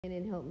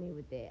and help me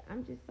with that.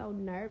 I'm just so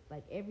nervous,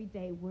 like every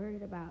day,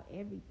 worried about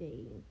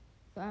everything.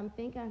 So I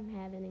think I'm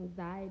having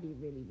anxiety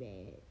really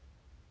bad.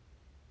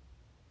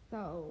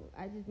 So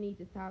I just need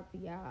to talk to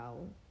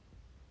y'all,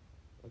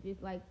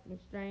 just like some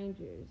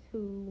strangers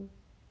who,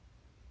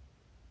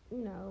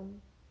 you know,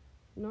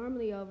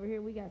 normally over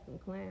here we got some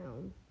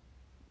clowns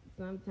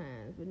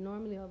sometimes, but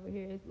normally over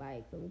here it's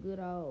like some good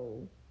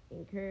old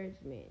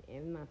encouragement,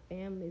 and my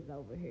family's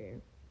over here.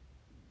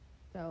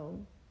 So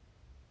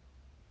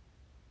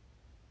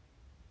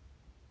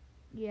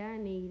yeah, I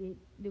need it.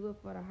 Do it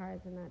for the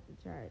hearts and not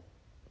the chart.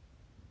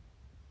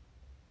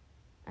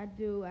 I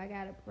do. I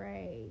gotta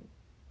pray.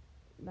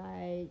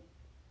 Like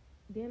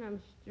then I'm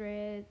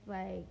stressed.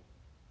 Like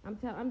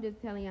I'm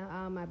just telling y'all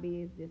all my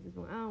business.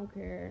 I don't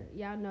care.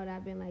 Y'all know that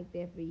I've been like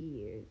that for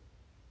years.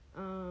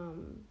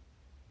 Um,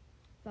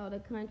 so the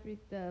country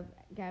stuff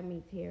got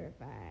me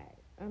terrified.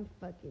 I'm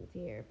fucking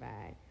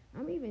terrified.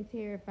 I'm even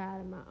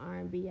terrified of my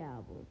R&B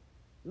album.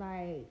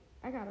 Like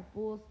I got a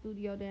full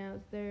studio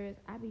downstairs.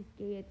 I be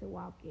scared to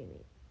walk in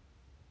it.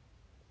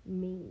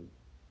 Me,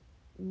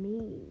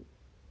 me,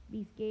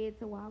 be scared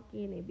to walk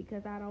in it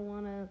because I don't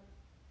wanna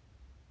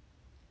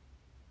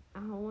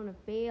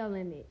fail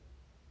in it.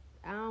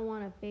 I don't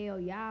wanna fail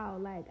y'all.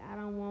 Like I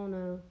don't want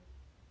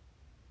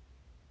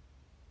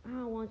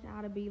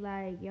y'all to be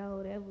like,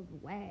 yo, that was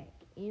whack.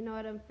 You know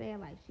what I'm saying?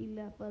 Like she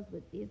left us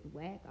with this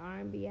whack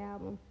R&B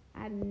album.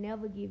 I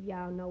never give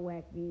y'all no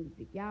whack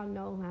music. Y'all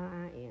know how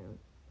I am.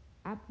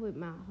 I put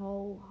my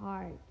whole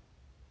heart.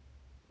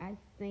 I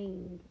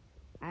sing.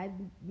 I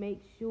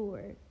make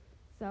sure.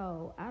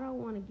 So I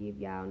don't want to give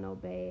y'all no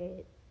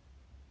bad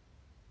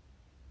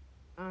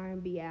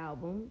R&B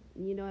album.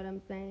 You know what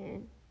I'm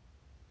saying?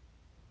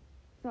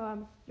 So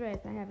I'm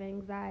stressed. I have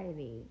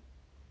anxiety.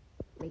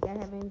 Like I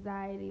have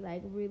anxiety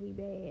like really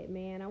bad,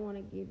 man. I want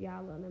to give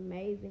y'all an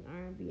amazing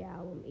R&B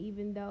album,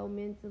 even though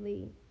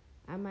mentally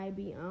I might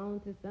be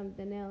on to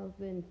something else,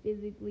 and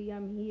physically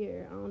I'm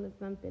here on to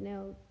something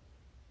else.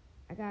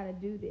 I gotta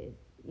do this,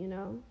 you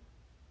know.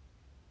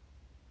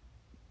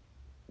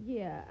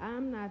 Yeah,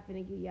 I'm not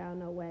finna give y'all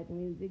no whack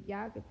music.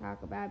 Y'all can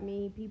talk about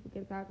me, people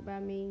can talk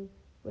about me,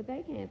 but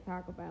they can't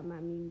talk about my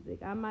music.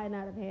 I might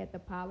not have had the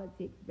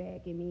politics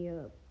backing me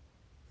up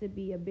to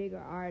be a bigger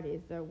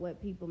artist or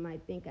what people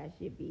might think I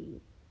should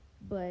be,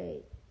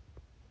 but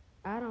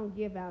I don't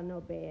give out no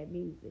bad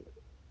music.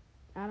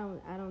 I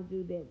don't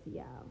do that to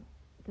y'all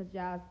because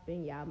y'all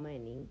spend y'all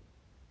money,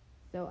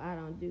 so I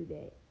don't do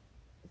that.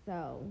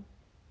 So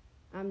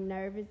I'm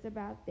nervous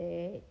about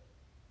that.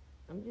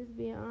 I'm just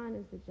being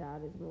honest with y'all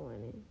this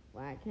morning.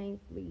 Why I can't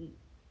sleep.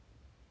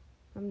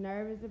 I'm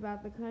nervous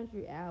about the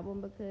country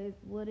album because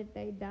what if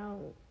they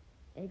don't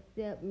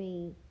accept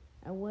me?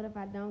 And what if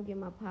I don't get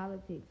my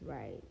politics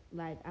right?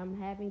 Like, I'm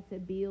having to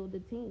build a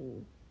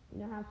team. You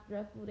know how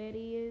stressful that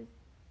is?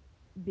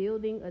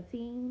 Building a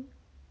team.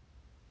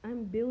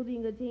 I'm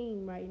building a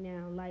team right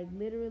now. Like,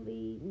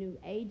 literally, new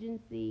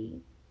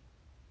agency.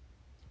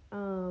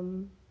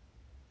 Um,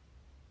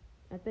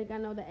 I think I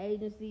know the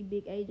agency,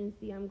 big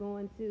agency I'm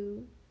going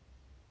to.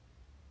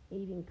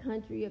 Even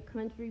country, a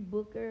country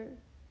booker.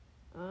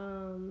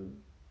 Um,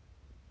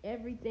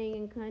 everything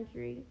in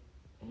country,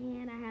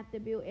 and I have to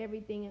build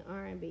everything in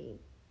R&B.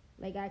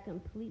 Like I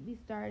completely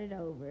started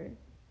over,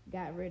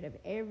 got rid of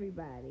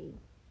everybody.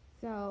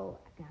 So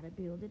I gotta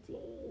build a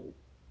team.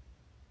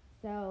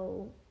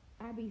 So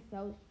I be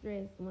so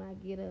stressed when I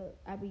get up.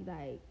 I be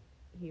like,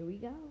 here we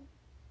go.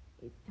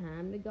 It's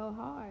time to go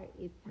hard.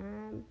 It's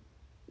time.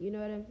 You know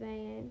what I'm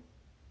saying?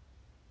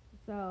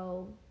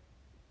 So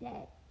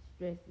that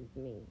stresses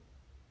me.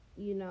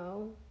 You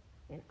know,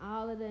 and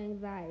all of the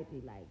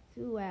anxiety, like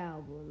 2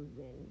 albums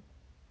and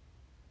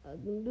a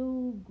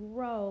new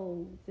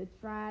grow to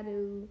try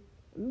to,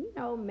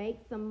 make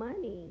some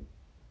money,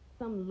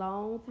 some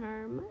long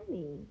term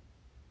money.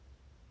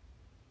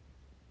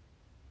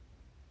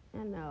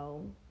 I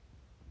know.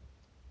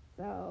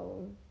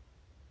 So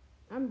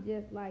I'm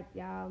just like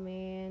y'all,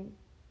 man.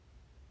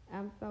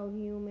 I'm so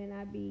human.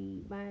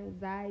 My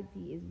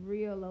anxiety is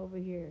real over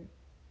here.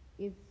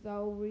 It's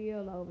so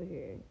real over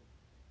here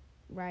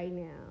right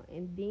now.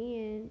 And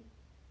then,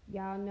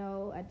 y'all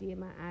know I did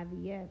my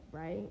IVF,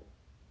 right?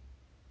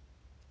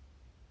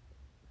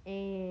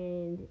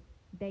 And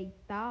they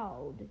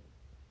thawed.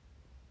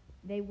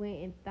 They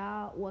went and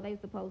thawed, well, they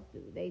supposed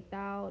to. They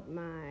thawed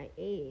my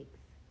eggs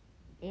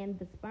and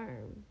the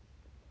sperm.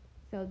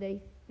 So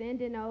they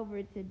sending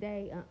over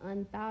today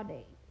an unthaw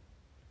date.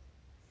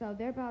 So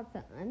they're about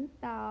to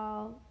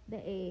unthaw the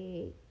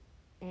egg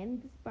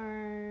and the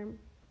sperm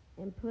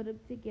and put them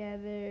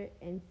together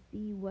and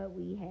see what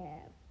we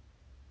have.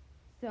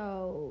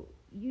 So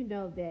you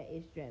know that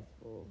is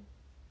stressful.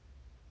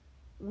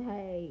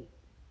 Like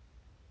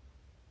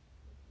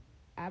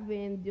I've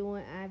been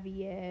doing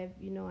IVF,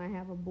 I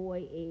have a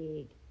boy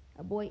egg,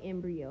 a boy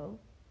embryo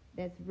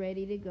that's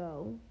ready to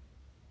go.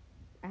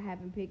 I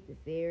haven't picked a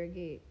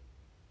surrogate.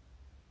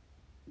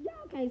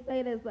 Y'all can't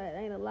say this, but it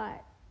ain't a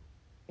lot.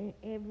 And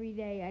every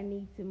day I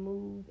need to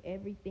move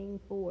everything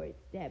forward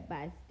step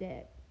by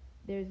step.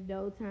 There's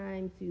no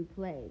time to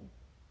play.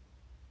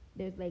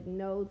 There's like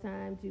no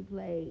time to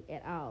play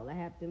at all. I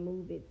have to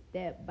move it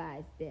step by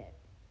step.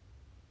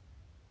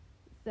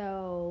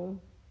 So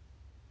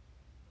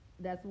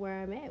that's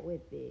where I'm at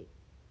with it.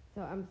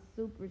 So I'm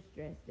super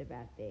stressed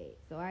about that.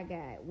 So I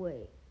got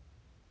what?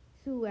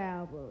 Two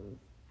albums,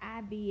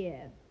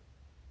 IBF,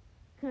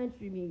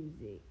 country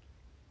music.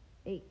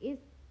 It,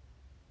 it's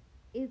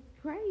it's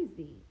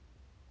crazy.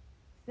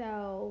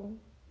 So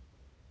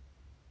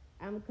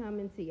I'm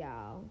coming to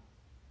y'all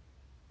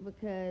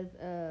because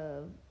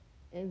of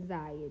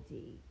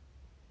anxiety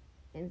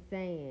and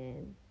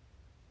saying,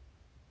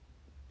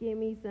 give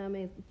me some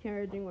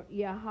encouraging work.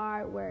 Yeah,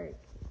 hard work.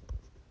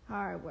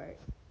 Hard work.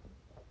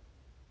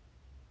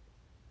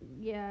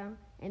 Yeah.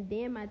 And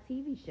then my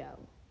TV show.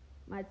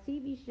 My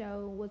TV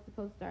show was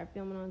supposed to start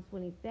filming on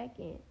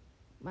 22nd.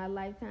 My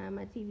Lifetime,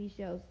 my TV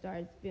show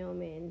starts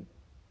filming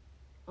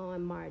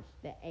on March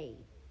the 8th.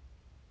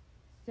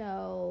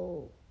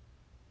 So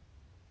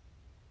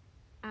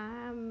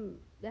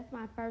that's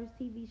my first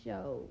TV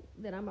show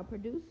that I'm a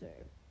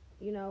producer.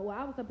 Well,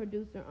 I was a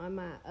producer on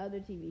my other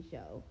TV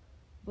show,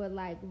 but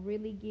like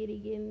really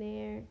getting in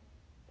there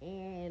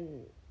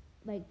and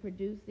like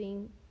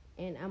producing,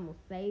 and I'm gonna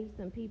save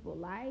some people's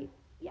life.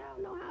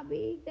 Y'all know how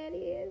big that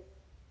is.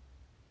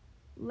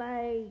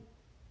 Like,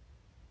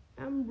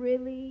 I'm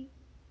really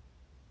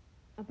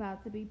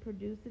about to be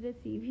producing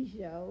a TV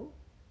show,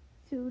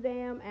 two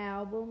damn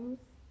albums,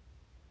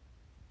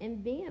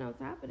 and then on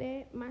top of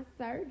that, my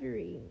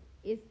surgery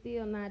is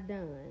still not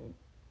done.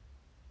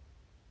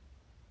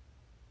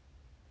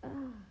 Ugh.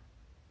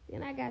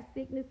 Then I got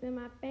sickness in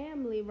my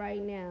family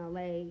right now.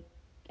 Like,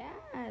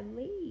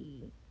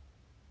 golly.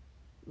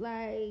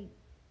 Like,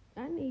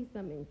 I need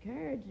some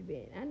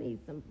encouragement. I need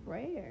some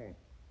prayer.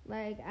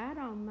 Like, I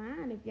don't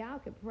mind if y'all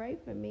could pray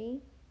for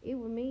me. It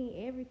would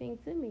mean everything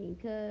to me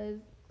because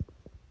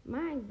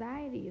my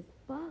anxiety is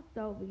fucked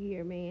over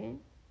here, man.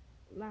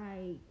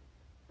 Like,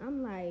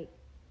 I'm like,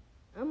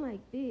 I'm like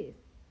this,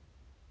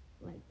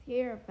 like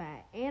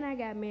terrified. And I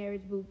got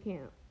marriage boot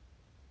camp,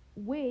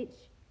 which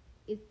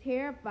is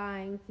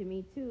terrifying to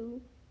me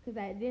too, because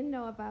I didn't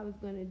know if I was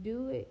going to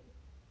do it,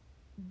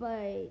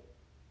 but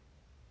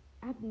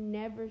I've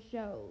never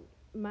showed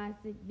my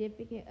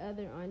significant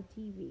other on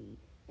TV,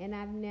 and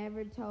I've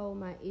never told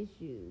my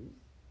issues.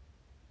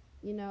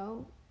 You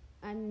know,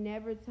 I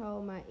never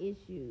told my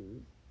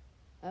issues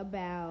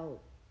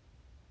about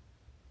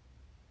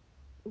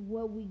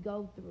what we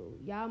go through.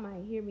 Y'all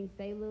might hear me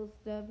say little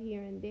stuff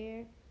here and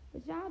there,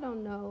 but y'all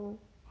don't know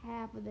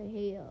half of the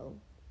hell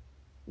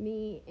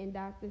me and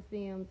Dr.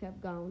 Sims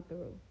have gone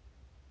through.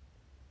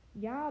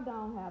 Y'all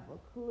don't have a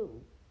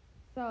clue.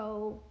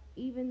 So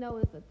even though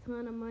it's a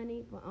ton of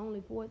money for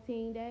only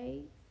 14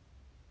 days,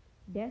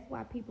 that's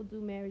why people do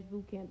marriage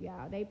boot camp,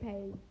 y'all. They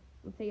pay,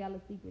 I'll tell y'all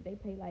a secret, they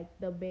pay like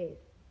the best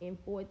in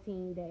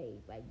 14 days,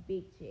 like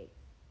big checks.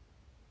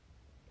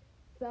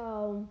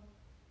 So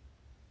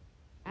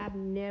I've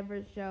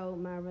never showed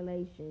my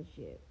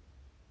relationship.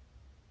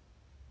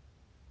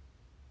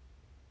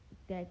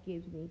 That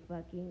gives me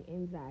fucking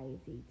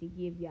anxiety to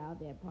give y'all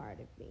that part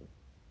of me.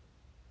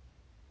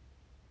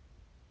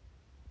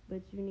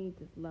 But you need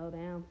to slow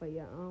down for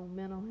your own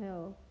mental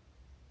health.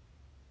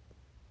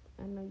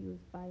 I know you was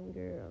fighting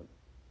girls.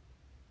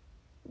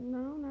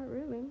 No, not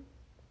really.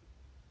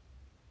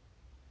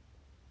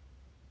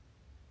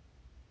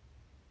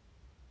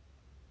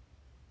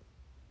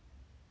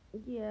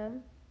 Yeah,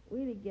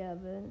 we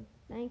together.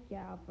 Thank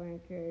y'all for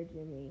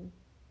encouraging me.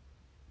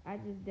 I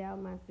just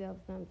doubt myself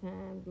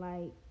sometimes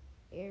like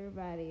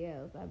everybody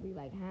else. I be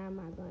like, how am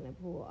I gonna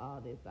pull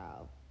all this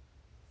off?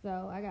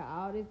 So I got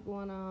all this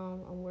going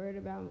on. I'm worried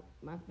about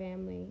my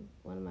family,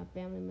 one of my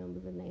family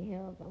members and their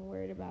health. I'm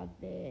worried about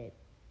that.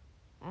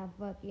 I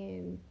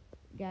fucking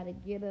gotta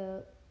get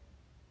up,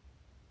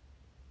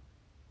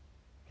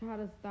 try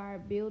to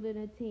start building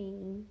a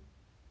team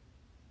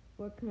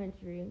for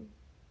country.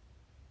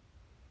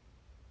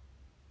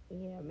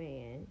 Yeah,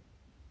 man.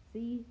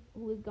 See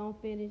who is gonna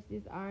finish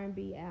this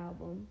R&B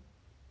album.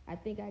 I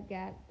think I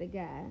got the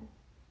guy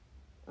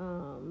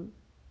um,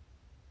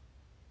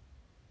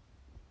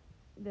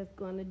 that's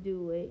gonna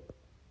do it.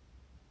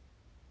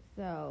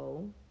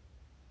 So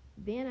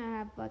then I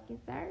have fucking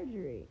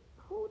surgery.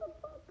 Who the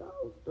fuck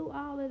goes through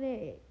all of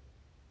that?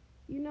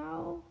 You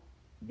know?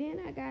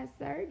 Then I got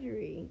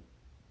surgery,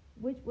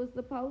 which was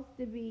supposed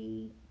to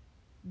be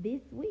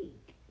this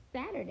week,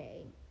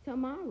 Saturday,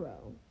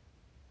 tomorrow.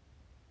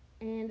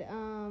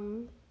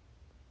 And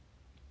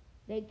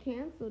they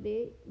canceled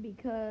it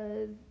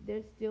because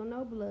there's still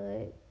no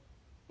blood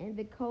and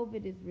the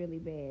COVID is really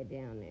bad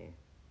down there.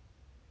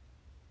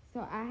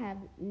 So I have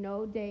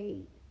no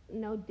date,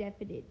 no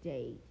definite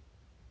date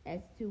as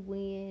to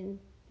when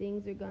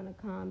things are going to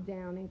calm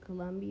down in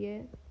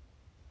Colombia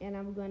and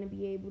I'm going to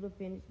be able to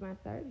finish my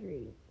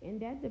surgery.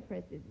 And that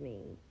depresses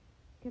me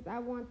because I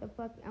want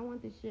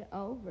the shit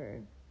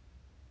over.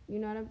 You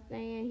know what I'm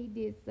saying? He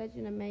did such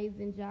an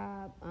amazing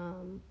job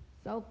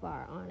so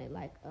far on it,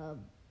 like a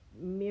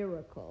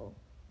miracle.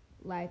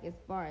 Like as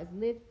far as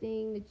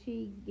lifting the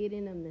cheeks,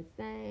 getting them the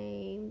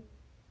same,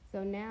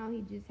 So now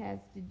he just has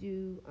to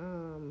do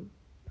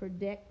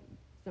project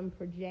some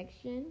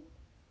projection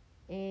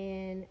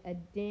and a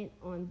dent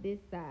on this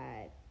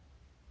side.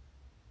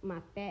 My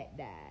fat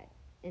died,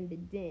 and the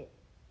dent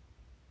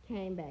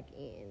came back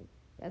in.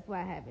 That's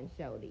why I haven't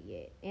showed it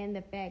yet. And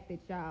the fact that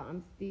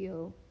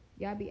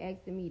y'all be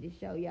asking me to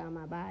show y'all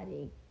my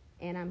body,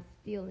 and I'm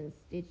still in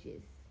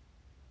stitches.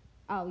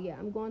 Oh yeah,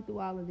 I'm going through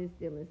all of this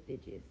still in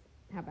stitches.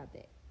 How about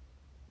that?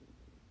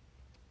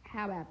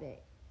 How about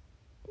that?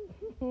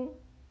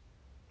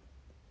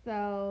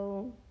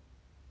 So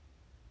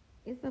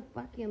it's a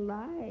fucking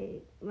lie.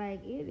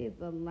 Like it is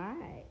a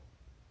lie.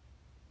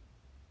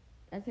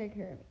 I take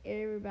care of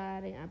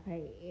everybody. I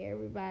pay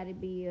everybody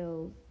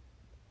bills.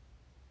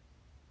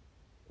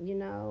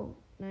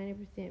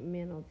 90%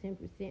 mental,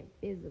 10%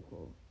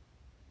 physical.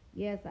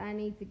 Yes, I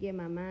need to get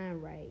my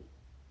mind right.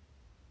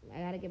 I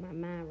gotta get my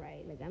mind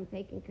right. Like I'm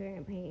taking care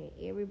and paying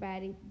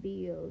everybody's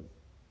bills,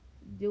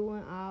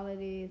 doing all of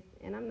this,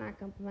 and I'm not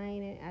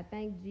complaining. I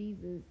thank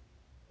Jesus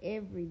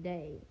every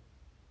day.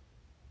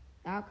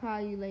 I'll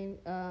call you later,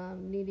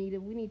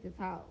 Nita. We need to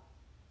talk.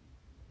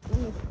 Let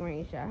me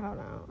screenshot. Hold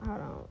on.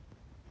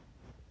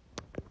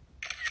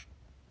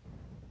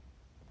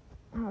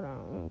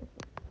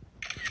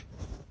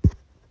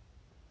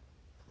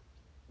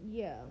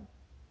 Yeah.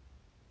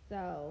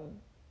 So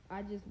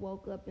I just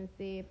woke up and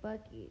said,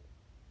 "Fuck it."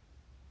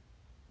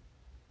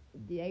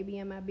 They be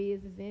in my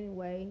business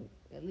anyway.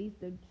 At least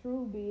the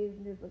true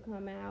business will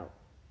come out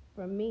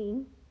from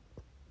me.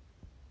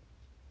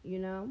 You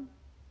know.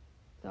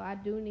 So I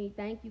do need.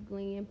 Thank you,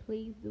 Glenn.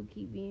 Please do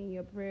keep me in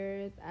your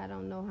prayers. I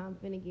don't know how I'm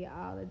finna get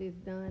all of this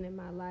done in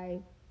my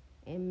life,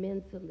 and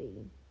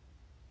mentally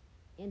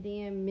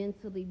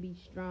be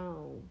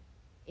strong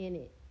in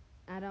it.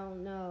 I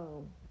don't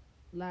know,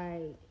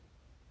 like,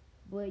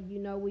 but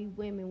we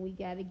women, we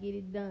gotta get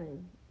it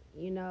done.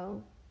 You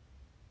know,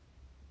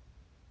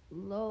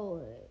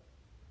 Lord,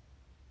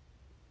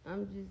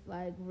 I'm just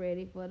like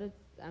ready for the.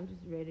 I'm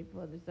just ready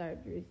for the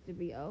surgeries to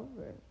be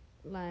over.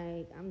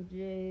 Like, I'm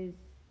just,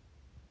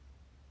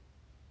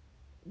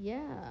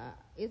 yeah.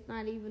 It's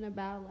not even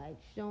about like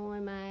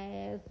showing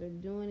my ass or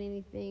doing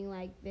anything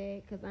like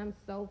that because I'm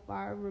so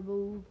far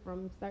removed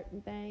from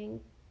certain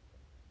things.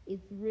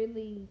 It's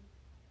really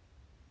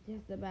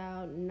just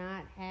about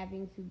not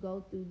having to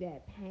go through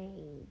that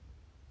pain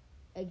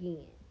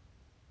again.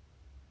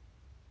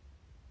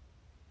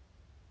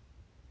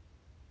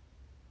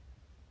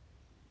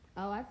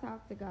 Oh, I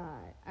talk to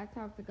God. I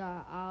talk to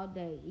God all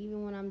day.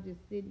 Even when I'm just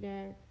sitting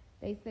there,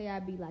 they say I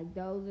be like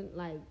dozing,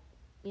 like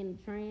in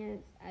a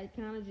trance. I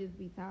kind of just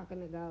be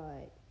talking to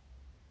God.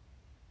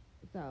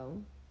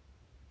 So,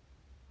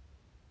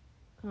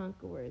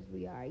 conquerors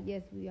we are.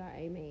 Yes, we are.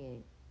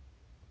 Amen.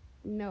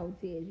 No,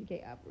 Tiz, you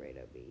can't operate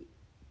on me.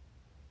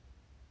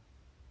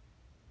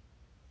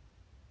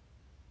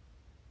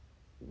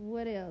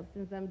 What else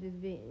since I'm just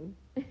venting?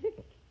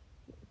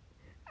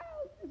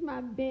 Oh, this is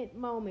my vent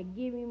moment.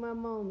 Give me my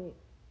moment.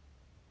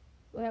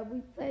 Well, have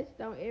we touched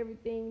on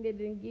everything that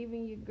been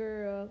giving your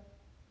girl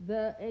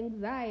the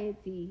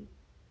anxiety?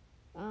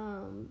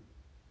 Um,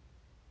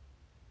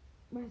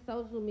 my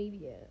social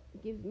media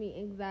gives me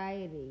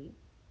anxiety.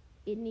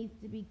 It needs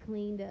to be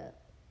cleaned up.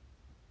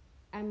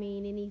 I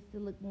mean, it needs to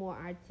look more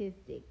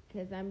artistic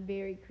because I'm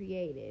very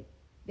creative.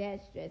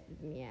 That stresses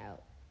me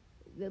out.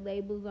 The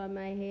labels on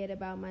my head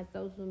about my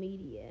social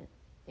media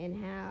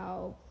and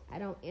how I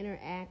don't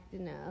interact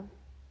enough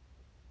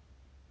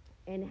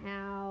and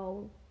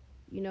how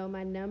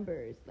my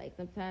numbers, like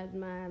sometimes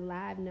my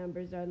live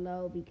numbers are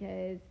low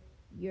because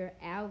you're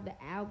out the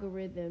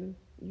algorithm,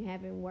 you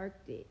haven't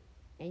worked it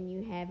and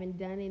you haven't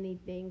done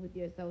anything with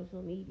your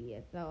social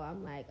media. So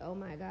I'm like, oh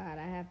my god,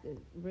 I have to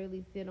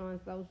really sit on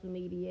social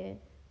media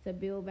to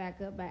build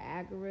back up my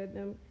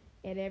algorithm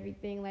and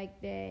everything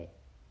like that.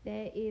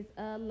 That is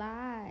a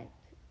lot.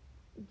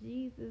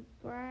 Jesus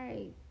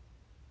Christ.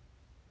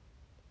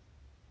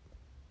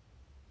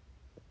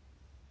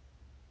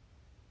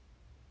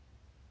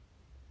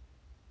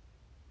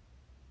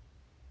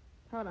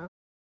 Hold on.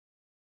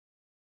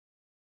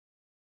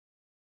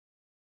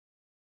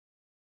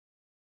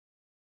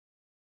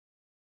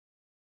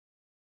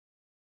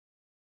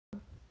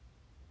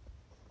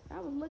 I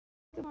was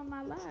looking on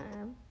my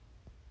live.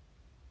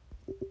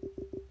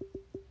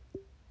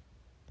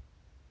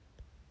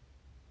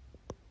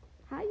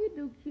 How you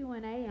do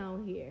Q&A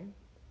on here?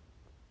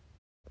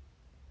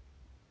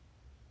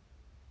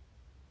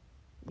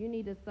 You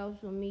need a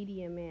social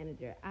media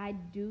manager. I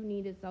do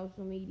need a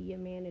social media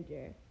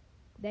manager.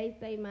 They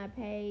say my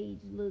page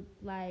looks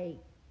like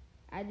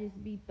I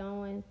just be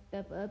throwing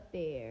stuff up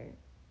there.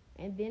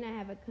 And then I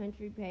have a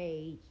country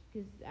page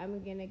because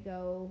I'm going to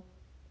go,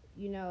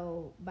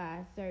 by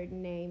a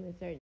certain name and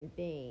certain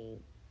thing.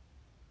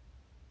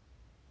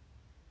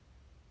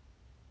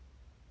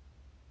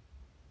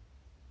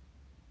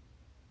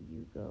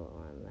 You go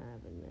on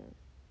live enough.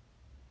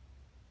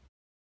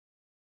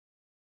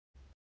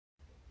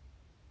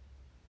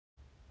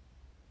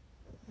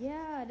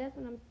 Yeah, that's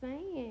what I'm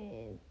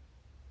saying.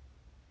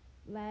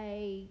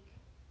 Like,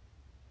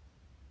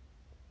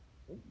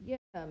 Yeah,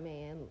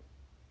 man.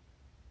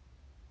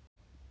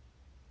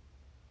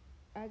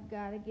 I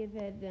gotta get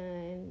that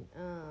done.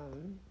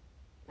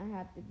 I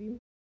have to be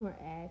more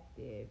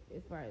active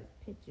as far as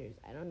pictures.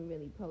 I don't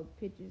really post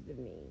pictures of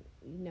me.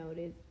 You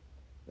notice?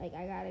 Like,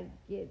 I gotta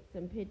get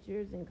some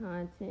pictures and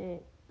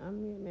content.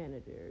 I'm your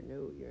manager.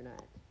 No, you're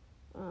not.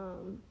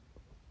 Um,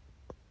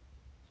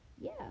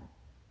 yeah.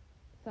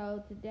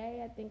 So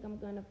today I think I'm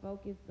gonna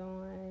focus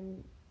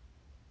on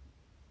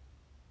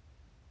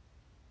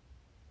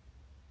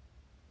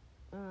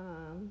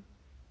um,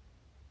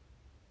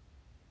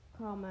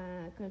 call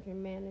my country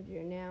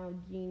manager now,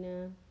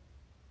 Gina,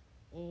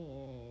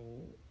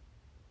 and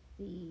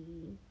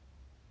see,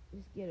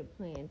 just get a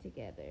plan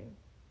together.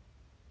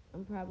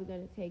 I'm probably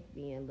gonna take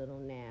me a little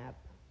nap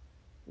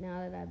now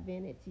that I've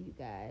vented to you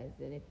guys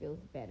and it feels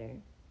better.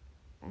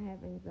 I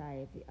have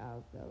anxiety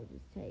also.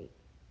 Just take.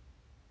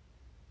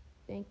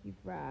 Thank you,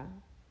 Fry.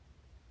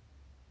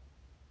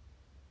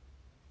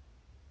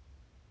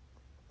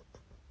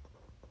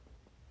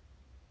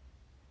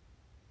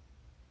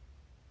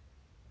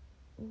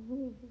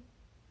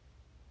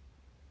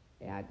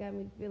 Y'all got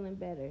me feeling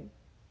better.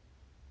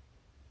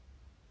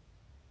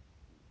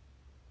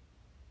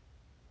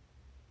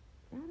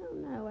 I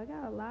don't know. I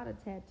got a lot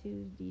of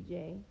tattoos,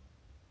 DJ.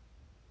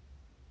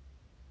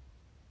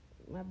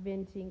 My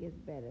venting is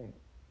better.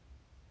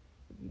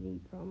 If you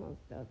need promo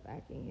stuff, I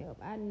can help.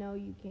 I know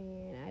you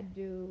can. I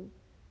do.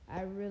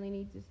 I really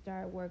need to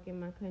start working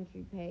my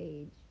country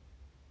page.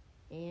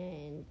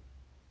 And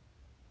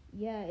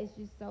yeah, it's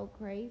just so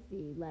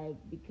crazy. Like,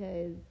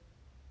 because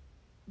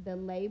the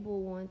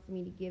label wants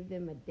me to give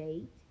them a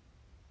date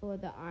for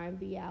the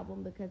R&B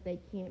album because they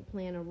can't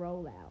plan a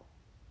rollout.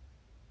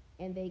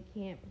 And they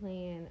can't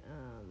plan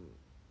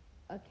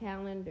a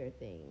calendar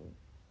thing.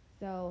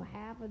 So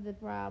half of the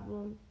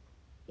problem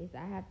is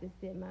I have to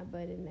sit my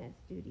butt in that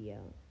studio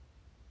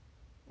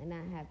and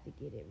I have to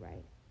get it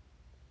right.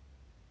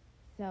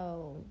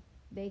 So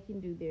they can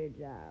do their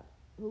job.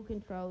 Who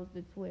controls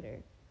the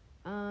Twitter?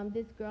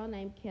 This girl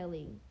named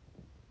Kelly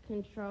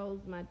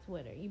controls my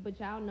Twitter. But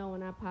y'all know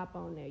when I pop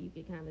on there, you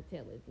can kind of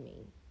tell it's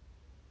me.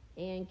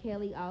 And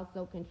Kelly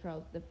also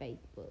controls the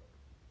Facebook.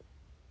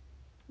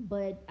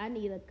 But I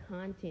need a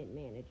content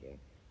manager,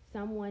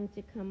 someone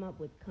to come up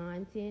with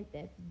content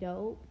that's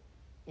dope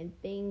and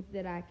things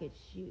that I could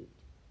shoot.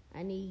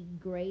 I need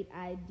great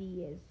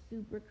ideas,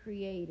 super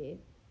creative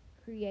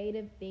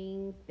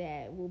things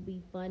that will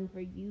be fun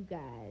for you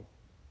guys,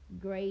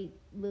 great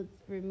looks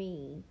for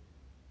me.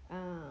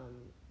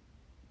 Um,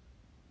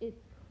 it's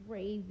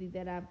crazy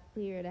that I've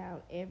cleared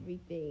out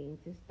everything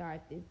to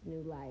start this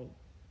new life.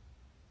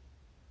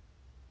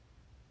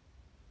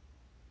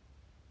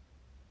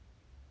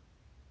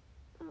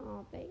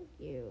 Oh, thank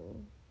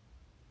you.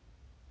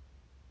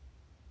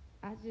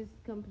 I just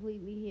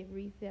completely hit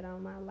reset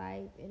on my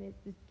life, and it's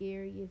the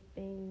scariest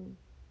thing.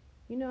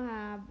 You know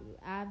how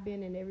I've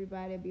been, and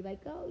everybody be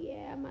like, "Oh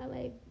yeah, my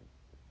life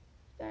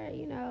start,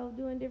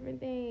 doing different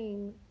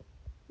things."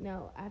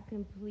 No,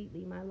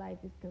 my life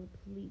is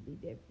completely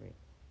different.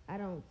 I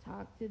don't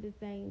talk to the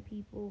same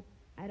people.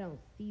 I don't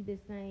see the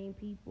same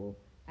people.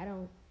 I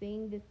don't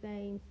sing the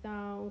same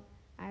songs.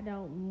 I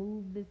don't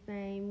move the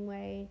same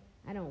way.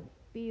 I don't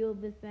feel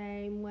the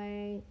same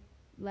way.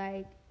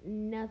 Like,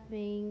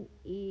 nothing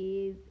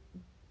is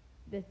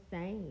the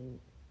same.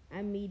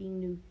 I'm meeting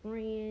new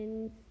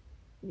friends,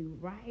 new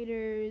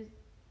writers,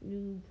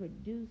 new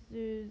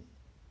producers.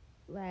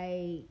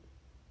 Like,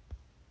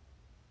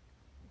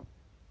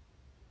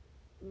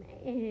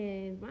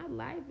 man, my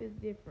life is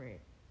different.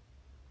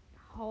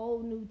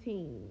 Whole new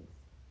teams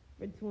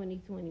for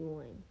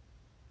 2021.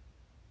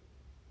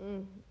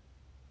 Mm.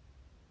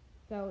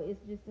 So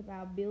it's just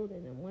about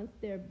building them. Once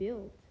they're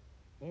built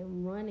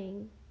and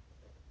running,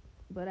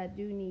 but I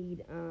do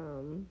need,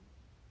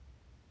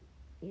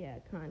 yeah,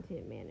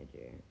 content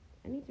manager.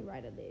 I need to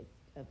write a list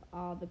of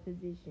all the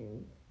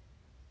positions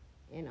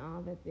and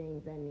all the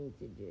things I need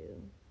to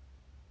do.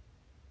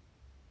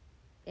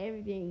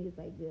 Everything is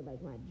like good.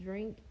 Like, my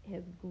drink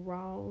has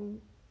grown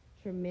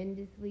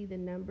tremendously. The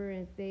number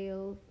in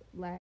sales,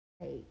 like,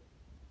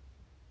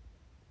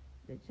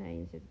 the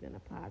change has been a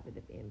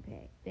positive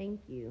impact.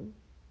 Thank you.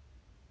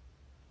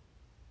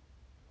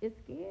 It's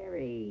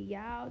scary,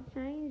 y'all.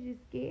 Change is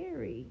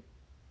scary.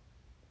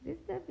 This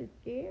stuff is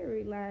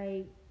scary.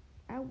 Like,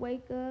 I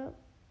wake up,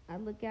 I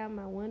look out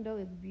my window.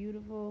 It's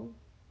beautiful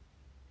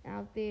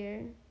out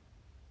there,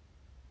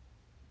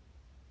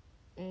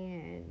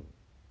 and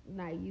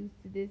not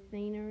used to this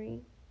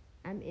scenery.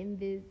 I'm in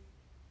this.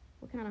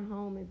 What kind of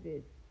home is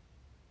this?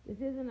 This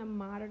isn't a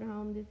modern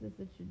home. This is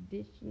a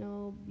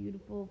traditional,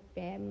 beautiful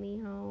family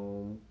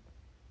home.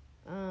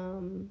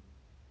 Um,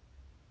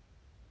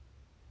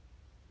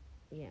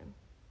 yeah.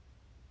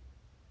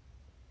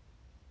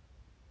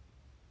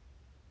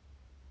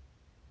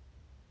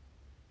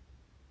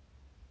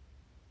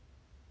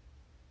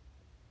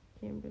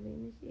 Kimberly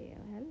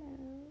Michelle,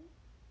 hello.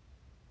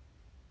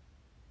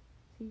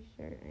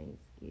 T-shirt ain't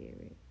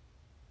scary.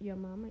 Your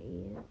mama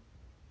is.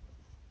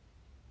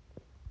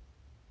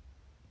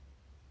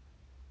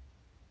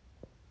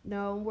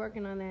 No, I'm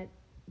working on that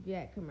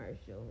Jack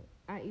commercial.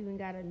 I even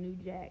got a new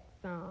Jack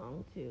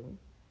song too.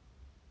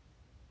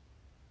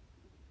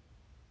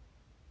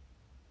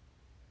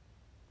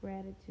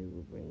 Gratitude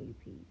will bring you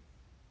peace.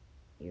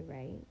 You're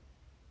right.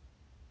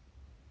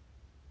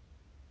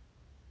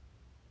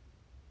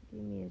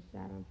 Give me a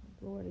shot. I'm from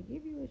Florida.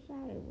 Give you a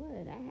shot at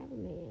what? I have a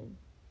man.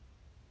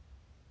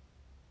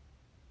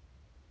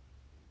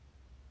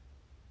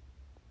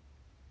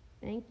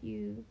 Thank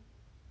you.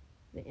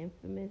 The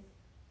infamous.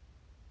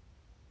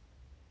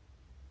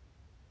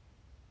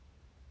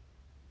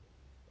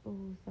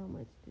 Oh, so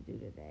much to do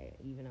today,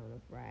 even on a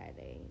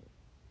Friday.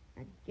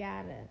 I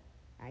gotta,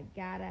 I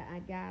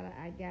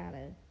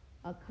gotta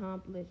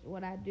accomplish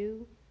what I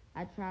do.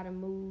 I try to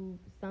move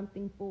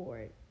something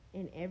forward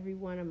in every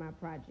one of my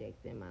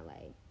projects in my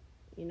life.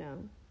 You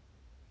know,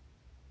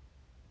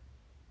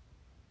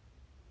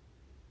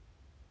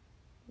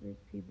 rich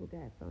people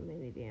got so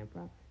many damn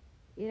problems.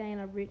 It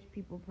ain't a rich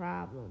people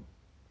problem.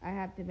 I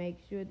have to make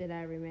sure that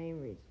I remain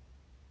rich.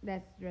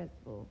 That's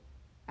stressful.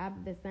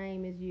 I'm the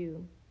same as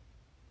you.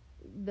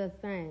 The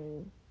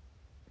same.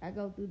 I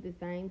go through the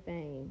same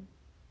thing.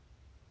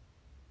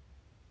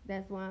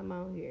 That's why I'm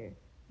on here,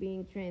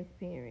 being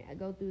transparent. I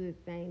go through the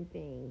same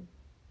thing.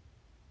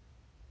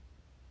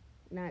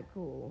 Not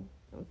cool.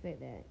 Don't say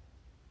that.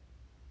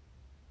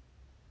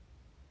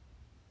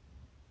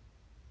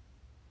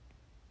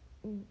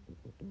 Mm,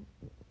 mm,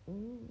 mm,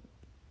 mm.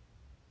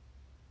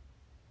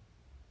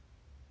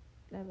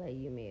 I love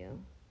you, Mel.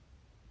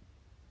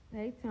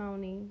 Hey,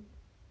 Tony.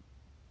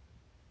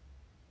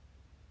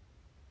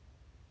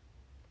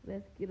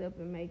 Let's get up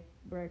and make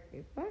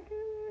breakfast.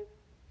 Fucker.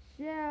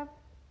 Chef,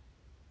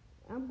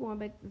 I'm going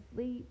back to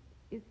sleep.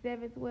 It's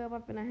 7:12.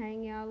 I'm finna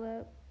hang y'all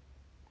up.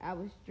 I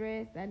was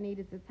stressed. I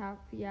needed to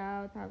talk to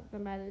y'all, talk to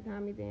somebody to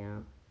calm me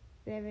down.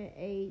 7,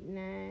 8,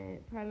 9,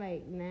 probably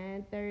like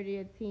 9:30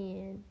 or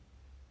 10.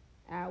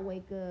 I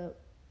wake up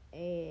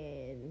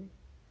and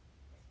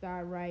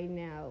start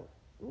writing out.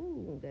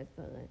 Ooh, that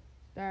sun.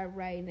 Start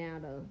writing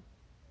out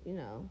you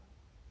know,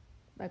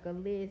 like a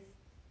list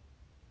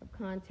of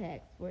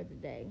contacts for the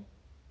day.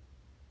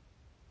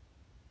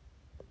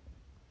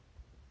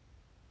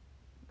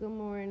 Good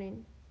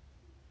morning.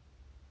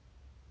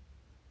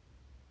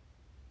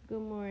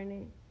 Good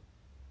morning.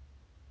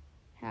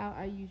 How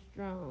are you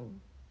strong?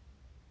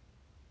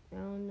 I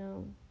don't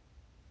know.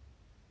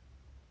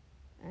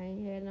 I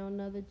ain't had no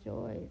other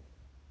choice.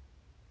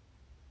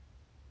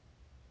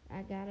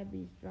 I gotta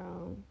be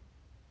strong.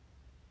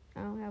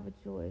 I don't have a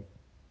choice.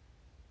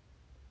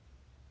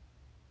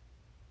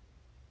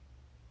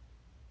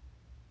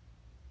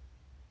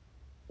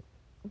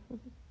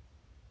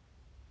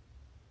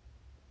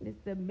 It's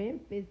the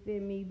Memphis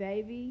in me,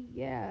 baby.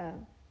 Yeah.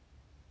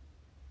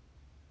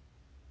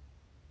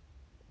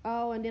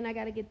 Oh, and then I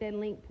gotta get that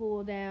link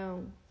pulled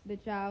down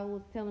that y'all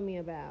was telling me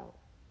about.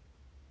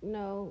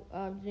 No,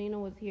 Gina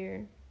was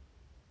here,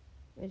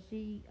 and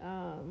she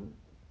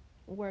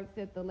works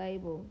at the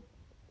label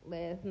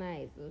last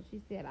night. So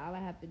she said all I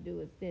have to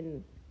do is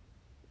send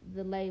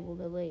the label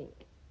the link,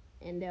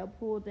 and they'll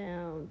pull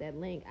down that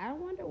link. I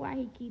wonder why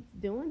he keeps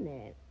doing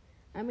that.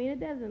 I mean, it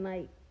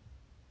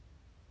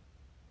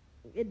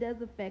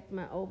does affect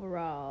my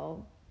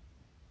overall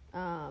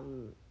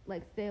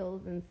like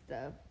sales and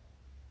stuff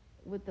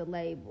with the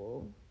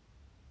label.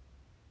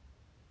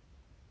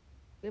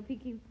 If he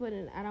keeps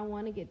putting, I don't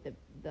want to get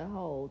the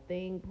whole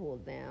thing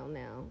pulled down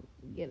now.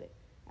 Get it?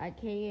 I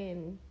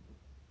can.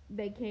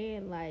 They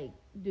can like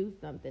do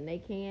something. They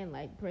can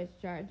like press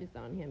charges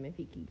on him if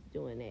he keeps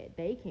doing that.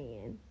 They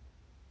can.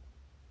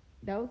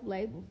 Those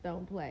labels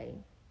don't play.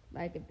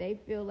 Like if they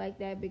feel like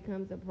that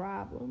becomes a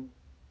problem,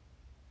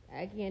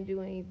 I can't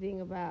do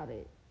anything about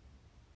it.